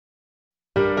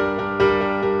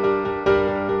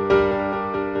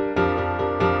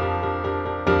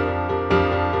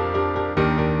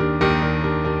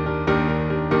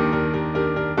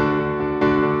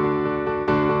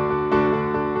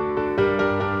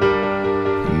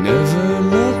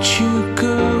let you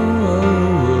go.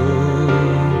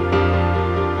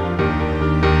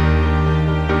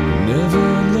 Never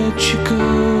let you go.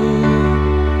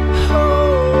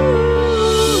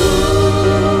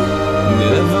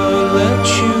 Never let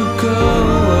you go.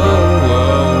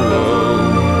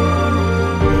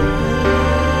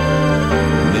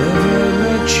 Never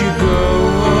let you go.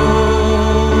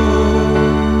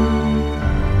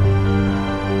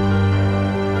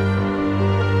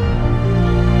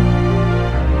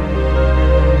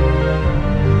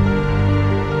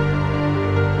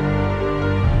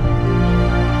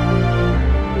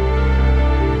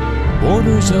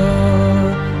 Borders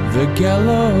are the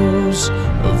gallows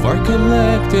of our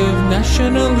collective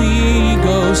national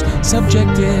egos.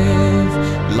 Subjective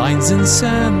lines in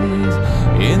sand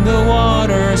in the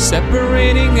water,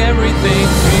 separating everything.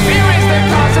 Fear is the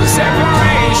cause of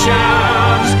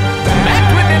separations, met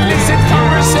with illicit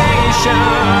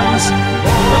conversations,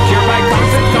 procured by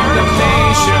constant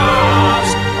condemnations,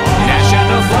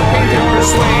 national flooding to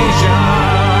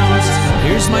persuasions.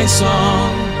 Here's my song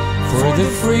for the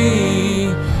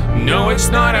free. No, it's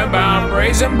not about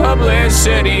brazen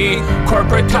publicity,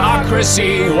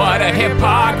 corporatocracy, what a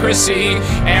hypocrisy,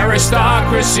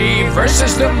 aristocracy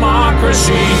versus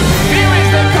democracy. Fear is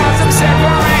the cause of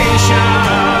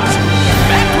separations,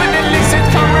 met with illicit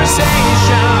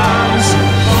conversations,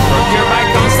 procured by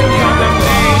constant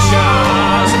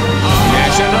condemnations,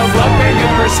 national blood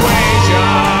and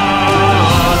persuasion.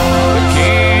 The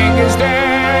king is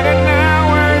dead and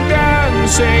now we're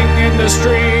dancing in the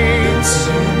street.